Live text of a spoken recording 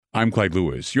I'm Clyde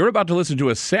Lewis. You're about to listen to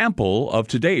a sample of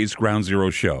today's Ground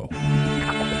Zero show.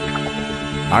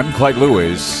 I'm Clyde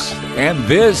Lewis, and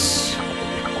this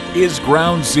is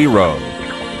Ground Zero.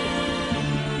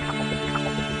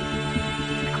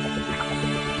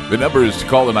 The number is to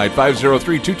call tonight,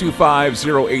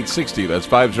 503-225-0860. That's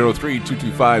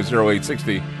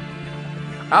 503-225-0860.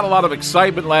 Had a lot of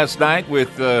excitement last night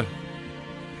with the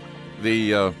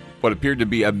what appeared to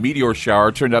be a meteor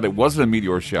shower. Turned out it wasn't a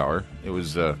meteor shower. It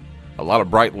was a lot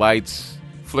of bright lights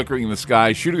flickering in the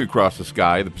sky, shooting across the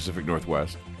sky, the Pacific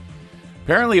Northwest.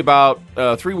 Apparently about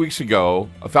 3 weeks ago,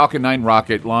 a Falcon 9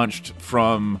 rocket launched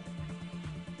from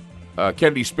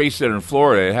Kennedy Space Center in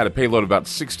Florida. It had a payload of about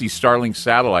 60 Starlink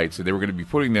satellites, and they were going to be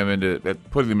putting them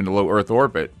into low Earth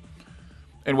orbit.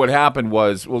 And what happened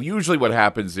was, well, usually what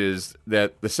happens is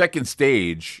that the second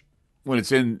stage, when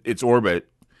it's in its orbit,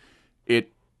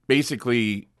 it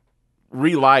basically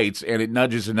relights and it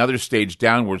nudges another stage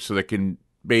downwards so that it can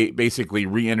basically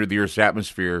re-enter the Earth's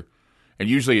atmosphere. And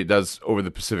usually it does over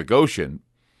the Pacific Ocean.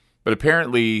 But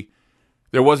apparently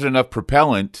there wasn't enough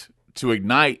propellant to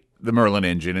ignite the Merlin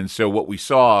engine. And so what we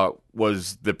saw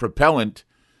was the propellant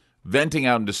venting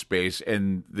out into space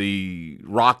and the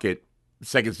rocket,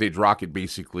 second stage rocket,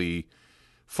 basically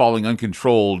falling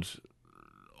uncontrolled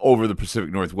over the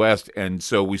Pacific Northwest. And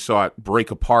so we saw it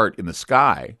break apart in the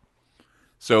sky.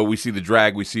 So we see the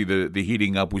drag, we see the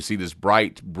heating up, we see this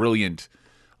bright, brilliant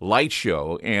light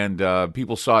show, and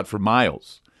people saw it for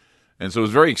miles. And so it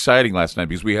was very exciting last night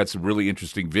because we had some really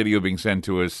interesting video being sent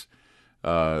to us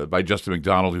by Justin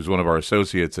McDonald, who's one of our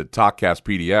associates at TalkCast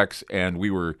PDX, and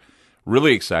we were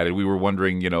really excited. We were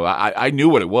wondering, I knew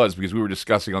what it was because we were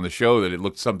discussing on the show that it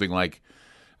looked something like,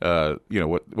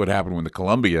 what happened when the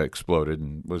Columbia exploded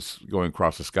and was going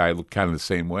across the sky. It looked kind of the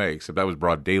same way, except that was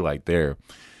broad daylight there.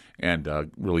 And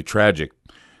really tragic.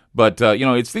 But,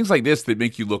 it's things like this that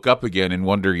make you look up again and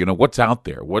wonder, what's out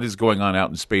there? What is going on out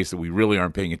in space that we really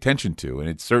aren't paying attention to? And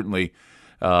it certainly,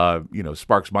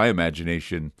 sparks my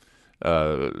imagination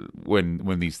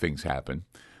when these things happen.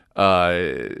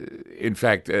 In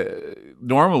fact,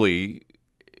 normally,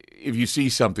 if you see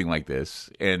something like this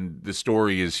and the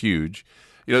story is huge,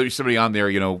 there's somebody on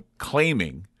there,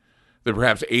 claiming that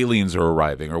perhaps aliens are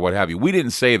arriving or what have you. We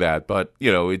didn't say that, but,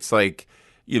 it's like,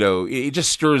 it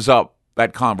just stirs up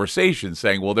that conversation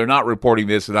saying, well, they're not reporting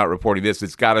this, they're not reporting this,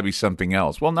 it's got to be something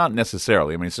else. Well, not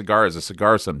necessarily. I mean, a cigar is a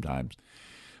cigar sometimes.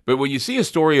 But when you see a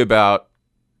story about,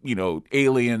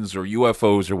 aliens or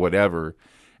UFOs or whatever,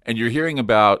 and you're hearing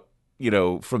about,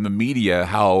 from the media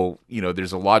how,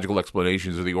 there's a logical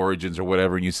explanations or the origins or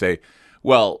whatever, and you say,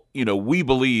 well, we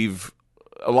believe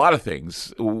a lot of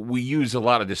things. We use a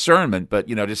lot of discernment, but,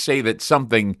 to say that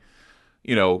something,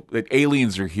 that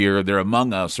aliens are here, they're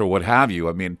among us or what have you,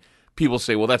 I mean, people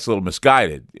say, well, that's a little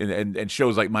misguided. And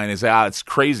shows like mine is, it's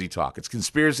crazy talk. It's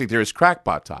conspiracy theorist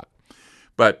crackpot talk.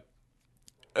 But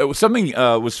something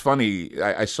was funny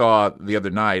I saw the other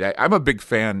night. I'm a big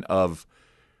fan of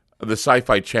the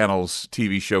Sci-Fi Channel's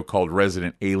TV show called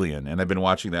Resident Alien, and I've been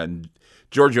watching that. And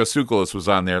Giorgio Tsoukalos was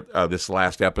on there this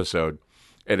last episode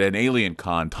at an alien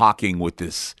con talking with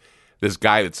this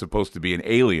guy that's supposed to be an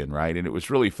alien, right? And it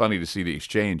was really funny to see the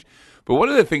exchange. But one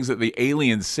of the things that the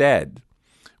alien said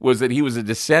was that he was a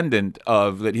descendant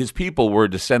of, that his people were a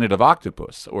descendant of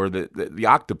octopus or the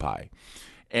octopi.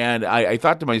 And I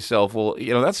thought to myself, well,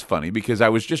 that's funny because I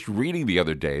was just reading the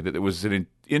other day that there was an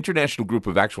international group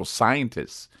of actual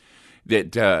scientists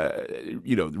that,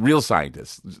 real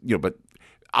scientists, but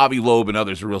Avi Loeb and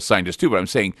others are real scientists too. But I'm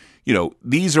saying,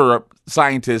 these are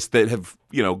scientists that have,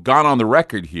 gone on the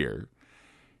record here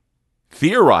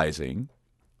theorizing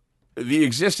the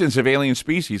existence of alien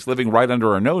species living right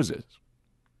under our noses,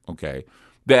 okay,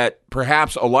 that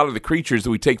perhaps a lot of the creatures that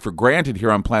we take for granted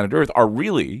here on planet Earth are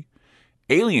really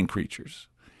alien creatures,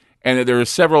 and that there are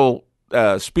several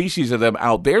species of them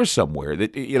out there somewhere.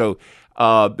 That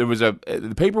there was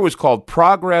the paper was called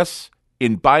Progress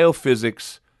in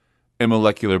Biophysics and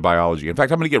Molecular Biology. In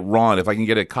fact, I'm going to get Ron, if I can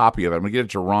get a copy of it, I'm going to get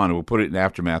it to Ron, and we'll put it in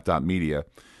aftermath.media. I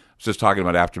was just talking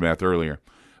about Aftermath earlier.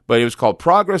 But it was called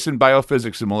Progress in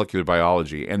Biophysics and Molecular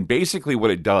Biology. And basically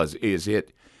what it does is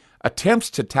it attempts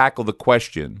to tackle the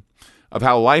question of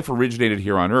how life originated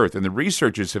here on Earth. And the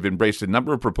researchers have embraced a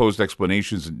number of proposed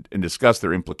explanations and discussed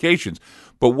their implications.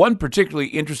 But one particularly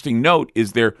interesting note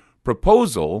is their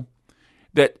proposal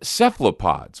that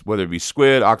cephalopods, whether it be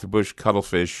squid, octopus,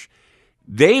 cuttlefish,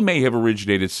 they may have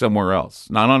originated somewhere else,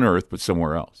 not on Earth, but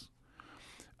somewhere else.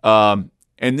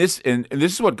 And this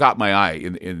is what got my eye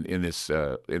in this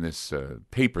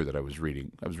paper that I was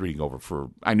reading. I was reading over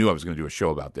for. I knew I was going to do a show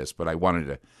about this, but I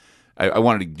wanted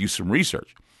to do some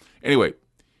research. Anyway,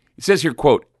 it says here,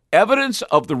 quote, evidence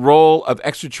of the role of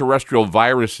extraterrestrial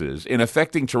viruses in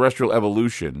affecting terrestrial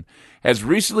evolution has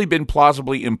recently been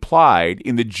plausibly implied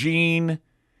in the gene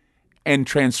and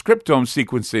transcriptome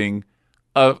sequencing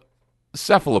of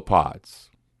cephalopods.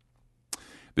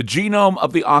 The genome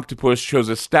of the octopus shows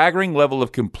a staggering level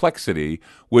of complexity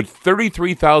with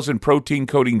 33,000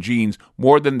 protein-coding genes,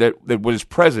 more than that was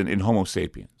present in Homo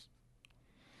sapiens.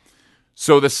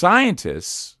 So the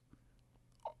scientists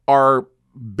are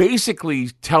basically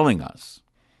telling us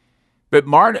that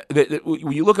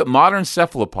when you look at modern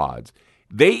cephalopods,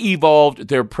 they evolved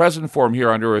their present form here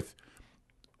on Earth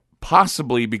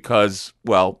possibly because,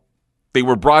 well, they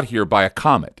were brought here by a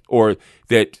comet, or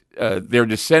that they're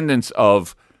descendants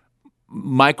of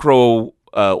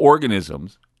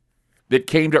microorganisms that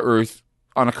came to Earth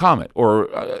on a comet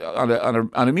or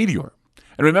on a meteor.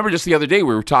 And remember, just the other day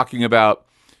we were talking about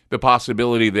the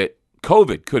possibility that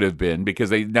COVID could have been, because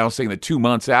they're now saying that 2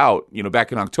 months out,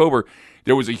 back in October,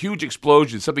 there was a huge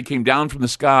explosion. Something came down from the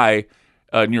sky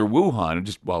near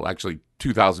Wuhan, actually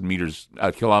 2,000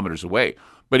 kilometers away.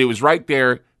 But it was right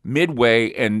there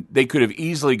midway, and they could have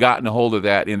easily gotten a hold of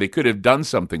that, and they could have done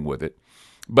something with it.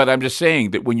 But I'm just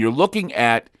saying that when you're looking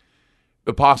at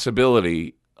the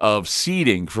possibility of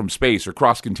seeding from space or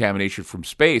cross-contamination from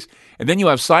space, and then you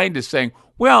have scientists saying,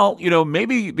 well,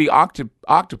 maybe the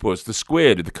octopus, the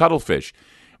squid, the cuttlefish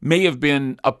may have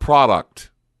been a product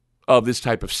of this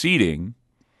type of seeding,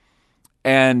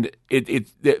 and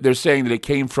they're saying that it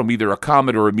came from either a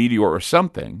comet or a meteor or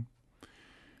something.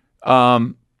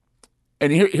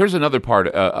 And here's another part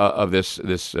of this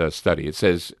study. It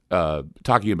says,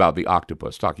 talking about the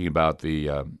octopus, talking about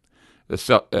the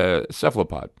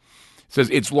cephalopod. It says,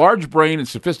 its large brain and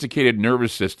sophisticated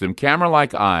nervous system,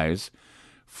 camera-like eyes,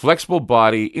 flexible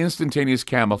body, instantaneous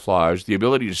camouflage, the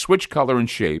ability to switch color and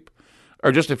shape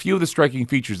are just a few of the striking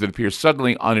features that appear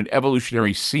suddenly on an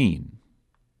evolutionary scene.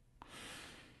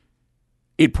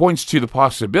 It points to the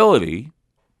possibility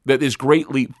that this great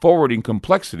leap forward in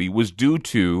complexity was due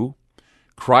to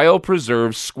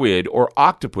cryopreserved squid or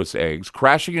octopus eggs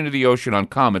crashing into the ocean on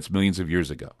comets millions of years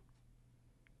ago.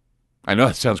 I know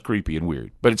that sounds creepy and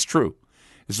weird, but it's true.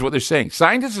 This is what they're saying.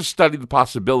 Scientists have studied the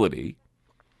possibility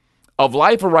of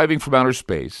life arriving from outer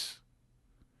space,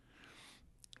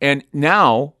 and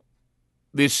now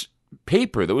this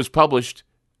paper that was published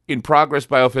in Progress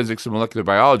Biophysics and Molecular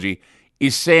Biology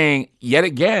is saying yet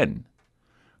again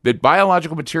that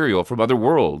biological material from other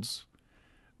worlds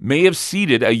may have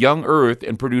seeded a young Earth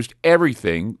and produced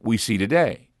everything we see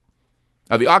today.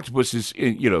 Now, the octopus is,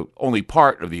 only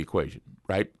part of the equation,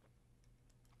 right?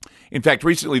 In fact,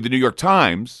 recently, the New York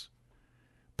Times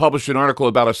published an article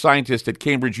about a scientist at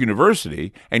Cambridge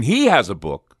University, and he has a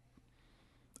book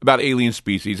about alien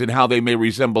species and how they may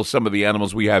resemble some of the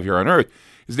animals we have here on Earth.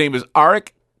 His name is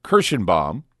Arik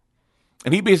Kirschenbaum,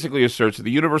 and he basically asserts that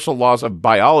the universal laws of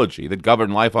biology that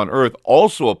govern life on Earth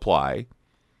also apply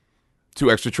to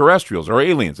extraterrestrials or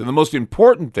aliens. And the most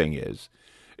important thing is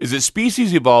that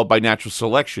species evolve by natural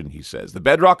selection, he says. The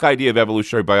bedrock idea of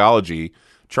evolutionary biology,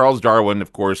 Charles Darwin,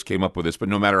 of course, came up with this, but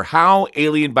no matter how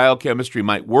alien biochemistry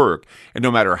might work, and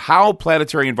no matter how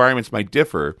planetary environments might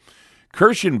differ,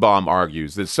 Kirschenbaum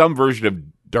argues that some version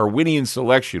of Darwinian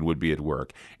selection would be at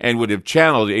work and would have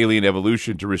channeled alien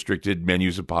evolution to restricted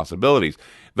menus of possibilities.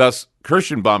 Thus,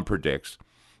 Kirschenbaum predicts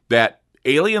that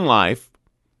alien life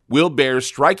will bear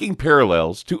striking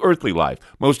parallels to earthly life.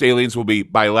 Most aliens will be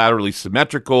bilaterally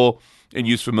symmetrical and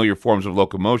use familiar forms of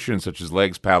locomotion, such as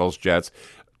legs, paddles, jets.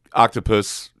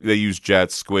 Octopus, they use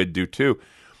jets. Squid do too.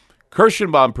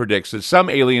 Kirschenbaum predicts that some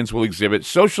aliens will exhibit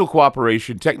social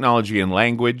cooperation, technology, and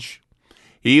language.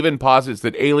 He even posits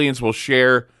that aliens will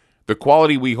share the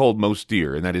quality we hold most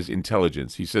dear, and that is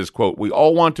intelligence. He says, quote, we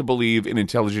all want to believe in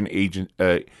intelligent aliens,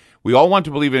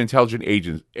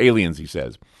 he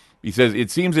says. He says, it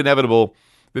seems inevitable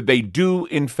that they do,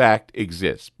 in fact,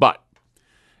 exist. But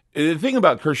the thing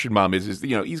about Kirschenbaum is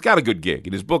he's got a good gig,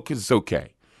 and his book is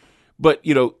okay. But,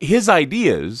 his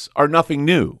ideas are nothing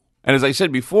new. And as I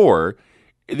said before,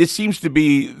 this seems to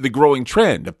be the growing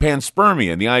trend of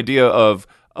panspermia and the idea of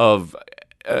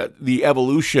the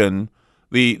evolution,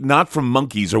 not from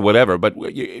monkeys or whatever, but,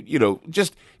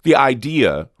 just the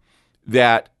idea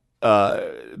that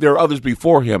there are others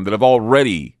before him that have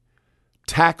already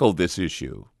tackled this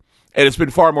issue. And it's been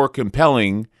far more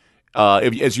compelling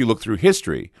as you look through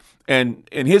history. And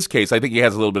in his case, I think he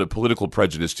has a little bit of political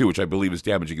prejudice too, which I believe is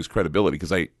damaging his credibility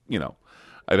because I've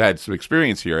had some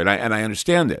experience here and I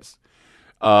understand this.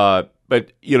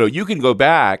 But you can go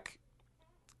back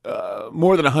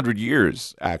more than 100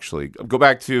 years, actually. Go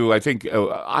back to, I think,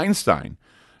 Einstein,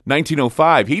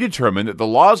 1905. He determined that the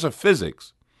laws of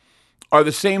physics are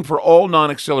the same for all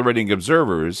non-accelerating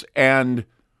observers, and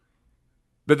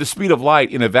that the speed of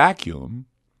light in a vacuum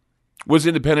was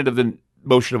independent of the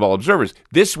motion of all observers.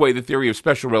 This way, the theory of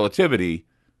special relativity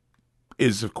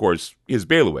is, of course, his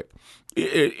bailiwick.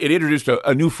 It introduced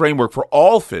a new framework for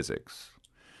all physics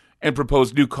and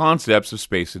proposed new concepts of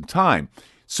space and time.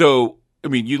 So, I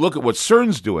mean, you look at what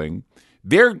CERN's doing,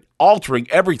 they're altering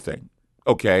everything,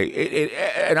 okay?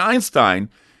 And Einstein,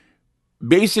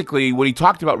 basically, when he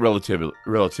talked about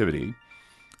relativity,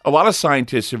 a lot of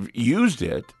scientists have used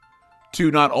it to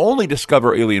not only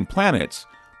discover alien planets,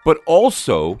 but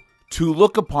also to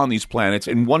look upon these planets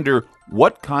and wonder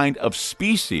what kind of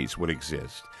species would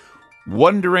exist,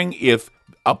 wondering if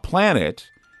a planet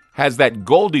has that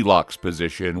Goldilocks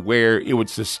position where it would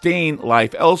sustain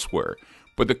life elsewhere.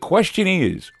 But the question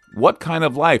is, what kind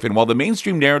of life? And while the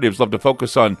mainstream narratives love to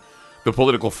focus on the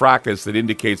political fracas that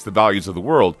indicates the values of the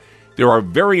world, there are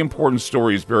very important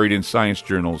stories buried in science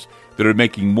journals that are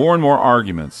making more and more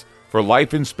arguments for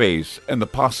life in space and the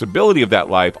possibility of that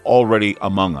life already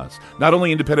among us. Not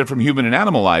only independent from human and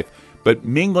animal life, but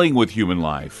mingling with human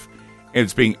life. And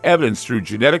it's being evidenced through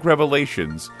genetic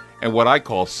revelations and what I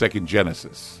call second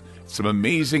genesis. Some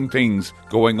amazing things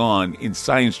going on in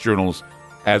science journals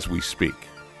as we speak.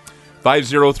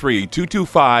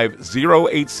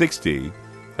 503-225-0860.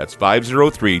 That's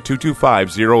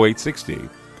 503-225-0860.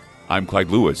 I'm Clyde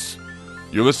Lewis.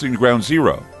 You're listening to Ground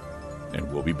Zero,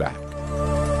 and we'll be back.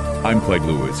 I'm Clyde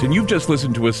Lewis, and you've just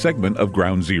listened to a segment of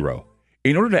Ground Zero.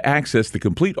 In order to access the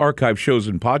complete archive shows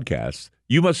and podcasts,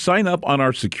 you must sign up on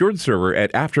our secured server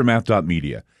at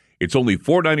aftermath.media. It's only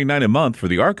 $4.99 a month for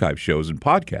the archive shows and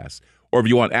podcasts. Or if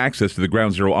you want access to the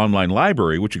Ground Zero online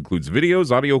library, which includes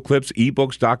videos, audio clips,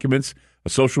 ebooks, documents, a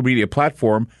social media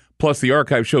platform, plus the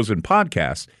archive shows and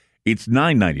podcasts, it's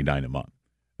 $9.99 a month.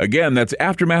 Again, that's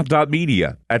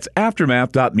aftermath.media. That's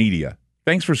aftermath.media.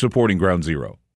 Thanks for supporting Ground Zero.